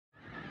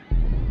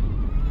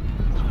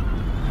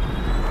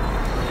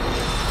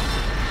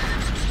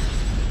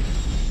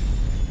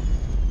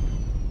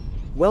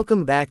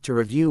Welcome back to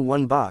Review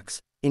One Box.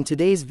 In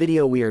today's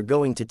video we are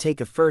going to take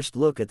a first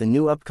look at the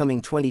new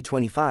upcoming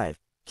 2025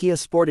 Kia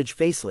Sportage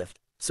facelift.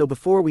 So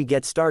before we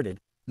get started,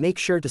 make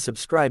sure to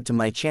subscribe to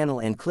my channel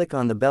and click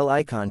on the bell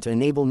icon to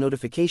enable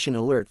notification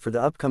alert for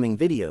the upcoming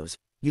videos.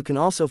 You can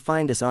also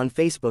find us on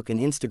Facebook and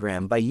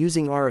Instagram by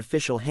using our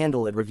official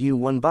handle at Review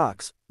One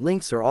Box.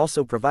 Links are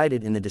also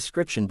provided in the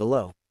description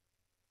below.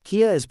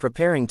 Kia is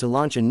preparing to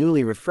launch a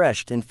newly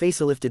refreshed and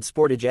facelifted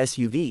Sportage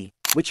SUV,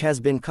 which has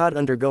been caught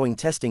undergoing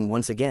testing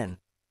once again.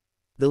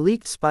 The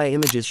leaked spy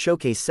images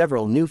showcase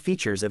several new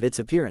features of its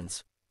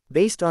appearance.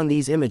 Based on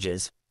these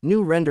images,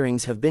 new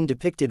renderings have been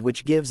depicted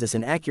which gives us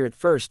an accurate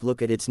first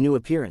look at its new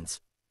appearance.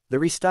 The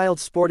restyled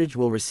Sportage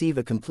will receive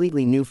a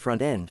completely new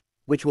front end,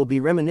 which will be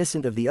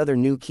reminiscent of the other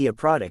new Kia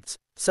products,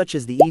 such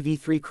as the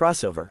EV3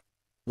 crossover.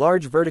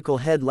 Large vertical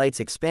headlights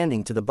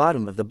expanding to the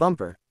bottom of the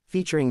bumper,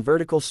 featuring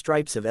vertical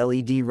stripes of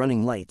LED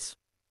running lights.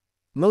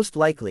 Most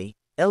likely,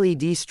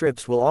 LED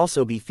strips will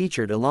also be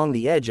featured along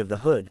the edge of the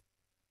hood.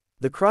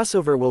 The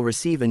crossover will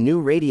receive a new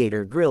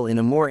radiator grille in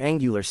a more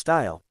angular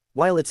style,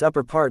 while its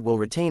upper part will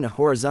retain a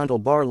horizontal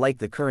bar like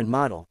the current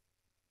model.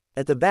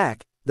 At the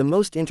back, the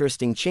most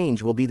interesting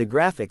change will be the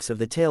graphics of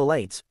the tail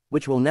lights,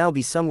 which will now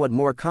be somewhat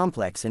more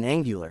complex and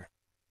angular.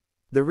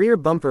 The rear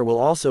bumper will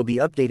also be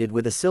updated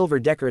with a silver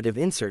decorative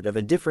insert of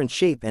a different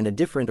shape and a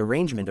different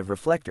arrangement of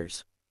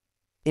reflectors.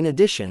 In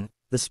addition,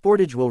 the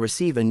Sportage will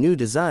receive a new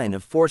design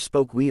of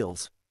 4-spoke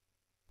wheels.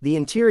 The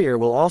interior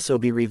will also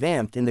be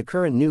revamped in the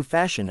current new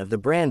fashion of the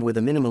brand with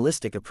a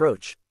minimalistic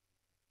approach.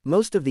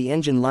 Most of the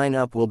engine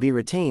lineup will be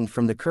retained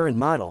from the current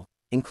model,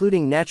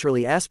 including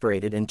naturally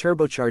aspirated and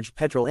turbocharged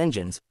petrol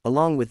engines,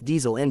 along with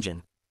diesel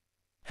engine.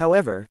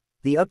 However,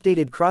 the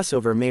updated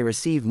crossover may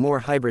receive more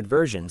hybrid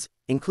versions,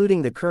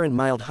 including the current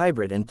mild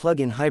hybrid and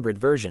plug-in hybrid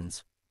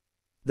versions.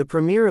 The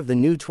premiere of the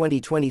new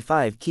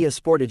 2025 Kia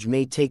Sportage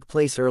may take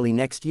place early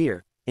next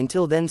year.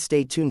 Until then,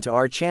 stay tuned to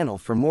our channel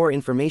for more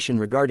information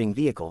regarding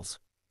vehicles.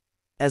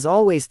 As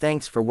always,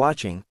 thanks for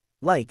watching.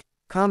 Like,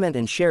 comment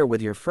and share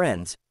with your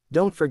friends.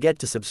 Don't forget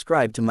to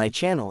subscribe to my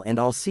channel and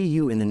I'll see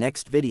you in the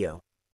next video.